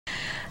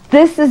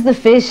This is the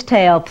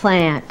fishtail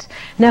plant.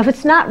 Now, if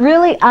it's not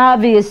really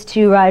obvious to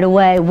you right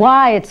away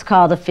why it's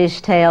called a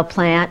fishtail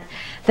plant,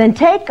 then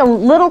take a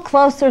little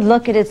closer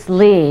look at its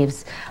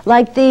leaves,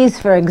 like these,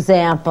 for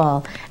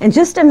example, and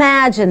just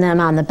imagine them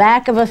on the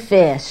back of a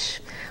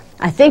fish.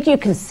 I think you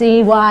can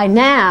see why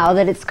now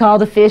that it's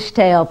called a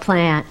fishtail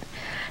plant.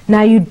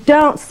 Now, you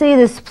don't see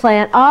this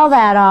plant all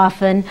that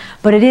often,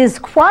 but it is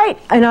quite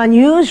an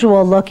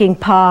unusual looking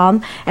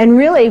palm and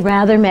really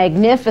rather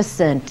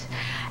magnificent.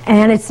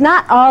 And it's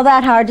not all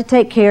that hard to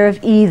take care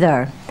of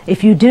either.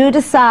 If you do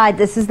decide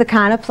this is the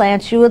kind of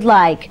plant you would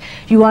like,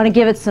 you want to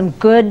give it some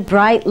good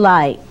bright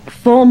light.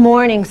 Full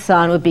morning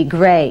sun would be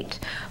great.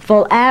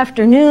 Full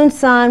afternoon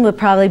sun would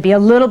probably be a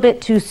little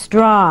bit too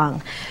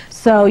strong.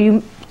 So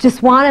you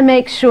just want to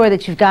make sure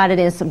that you've got it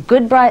in some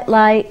good bright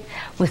light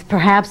with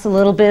perhaps a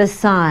little bit of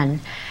sun.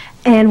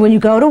 And when you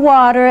go to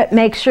water it,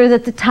 make sure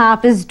that the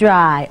top is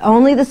dry,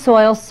 only the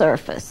soil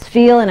surface.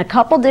 Feel in a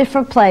couple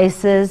different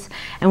places,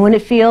 and when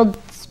it feels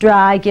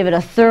dry, give it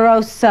a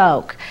thorough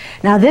soak.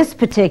 Now, this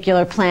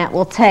particular plant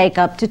will take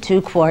up to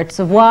 2 quarts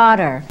of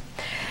water.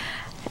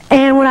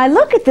 And when I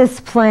look at this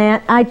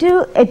plant,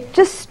 it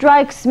just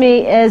strikes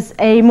me as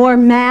a more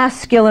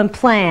masculine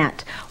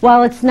plant.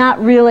 While it's not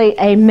really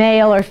a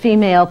male or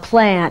female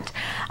plant,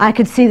 I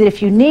could see that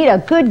if you need a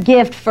good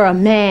gift for a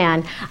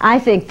man, I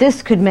think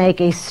this could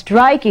make a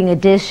striking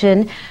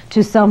addition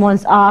to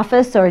someone's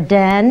office or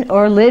den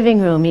or living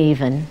room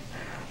even.